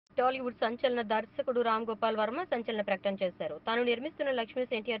టాలీవుడ్ సంచలన దర్శకుడు రామ్ గోపాల్ వర్మ సంచలన ప్రకటన చేశారు. తాను నిర్మిస్తున్న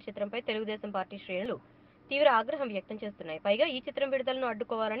లక్ష్మీస్ ఎన్టీఆర్ చిత్రంపై తెలుగుదేశం పార్టీ శ్రేణులు తీవ్ర ఆగ్రహం వ్యక్తం చేస్తున్నాయి. పైగా ఈ చిత్రం విడుదలను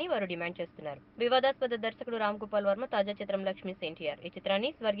అడ్డుకోవాలని వారు డిమాండ్ చేస్తున్నారు. వివాదాస్పద దర్శకుడు రామ్ గోపాల్ వర్మ తాజా చిత్రం లక్ష్మీస్ ఎన్టీఆర్. ఈ చిత్రాన్ని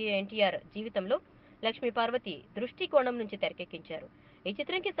స్వర్గీయ ఎన్టీఆర్ జీవితంలో లక్ష్మీ పార్వతి దృష్టికోణం నుంచి తెరకెక్కించారు. ఈ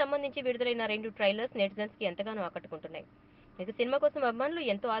చిత్రానికి సంబంధించి విడుదలైన 2 ట్రైలర్స్ నెటిజన్స్ కి ఎంతగానో ఆకట్టుకుంటున్నాయి. ఇక సినిమా కోసం అభిమానులు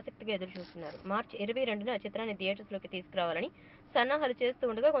ఎంతో ఆసక్తిగా ఎదురు చూస్తున్నారు. మార్చి 22న చిత్రాన్ని థియేటర్స్ లోకి తీసుకురావాలని సన్నాహాలు చేస్తూ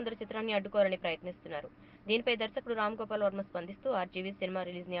ఉండగా కొందరు చిత్రాన్ని అడ్డుకోవాలని ప్రయత్నిస్తున్నారు. దీనిపై దర్శకుడు రామ్ గోపాల్ వర్మ స్పందిస్తూ RGV సినిమా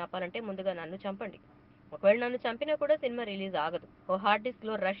రిలీజ్ ని ఆపాలంటే ముందుగా నన్ను చంపండి. ఒకవేళ నన్ను చంపినా కూడా సినిమా రిలీజ్ ఆగదు. ఓ హార్డ్ డిస్క్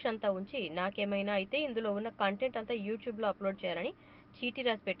లో రష్ అంతా ఉంచి నాకేమైనా అయితే ఇందులో ఉన్న కంటెంట్ అంతా యూట్యూబ్ లో అప్లోడ్ చేయాలని చీటీ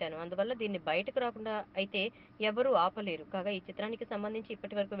రాసి పెట్టాను. అందువల్ల దీన్ని బయటకు రాకుండా అయితే ఎవరూ ఆపలేరు. కాగా ఈ చిత్రానికి సంబంధించి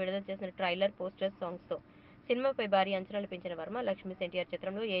ఇప్పటి వరకు విడుదల చేసిన ట్రైలర్, పోస్టర్స్, సాంగ్స్ తో సినిమాపై భారీ అంచనాలు పెంచిన వర్మ లక్ష్మీస్ ఎన్టీఆర్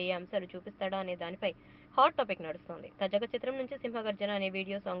చిత్రంలో ఏ అంశాలు చూపిస్తాడా అనే దానిపై హాట్ టాపిక్ నడుస్తోంది. తాజాగా చిత్రం నుంచి సింహగర్జన అనే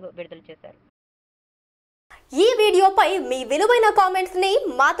వీడియో సాంగ్ విడుదల చేశారు. ఈ వీడియోపై మీ విలువైన కామెంట్స్ ని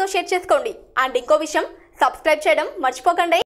మాతో షేర్ చేసుకోండి. అండ్ ఇంకో విషయం, సబ్స్క్రైబ్ చేయడం మర్చిపోకండి.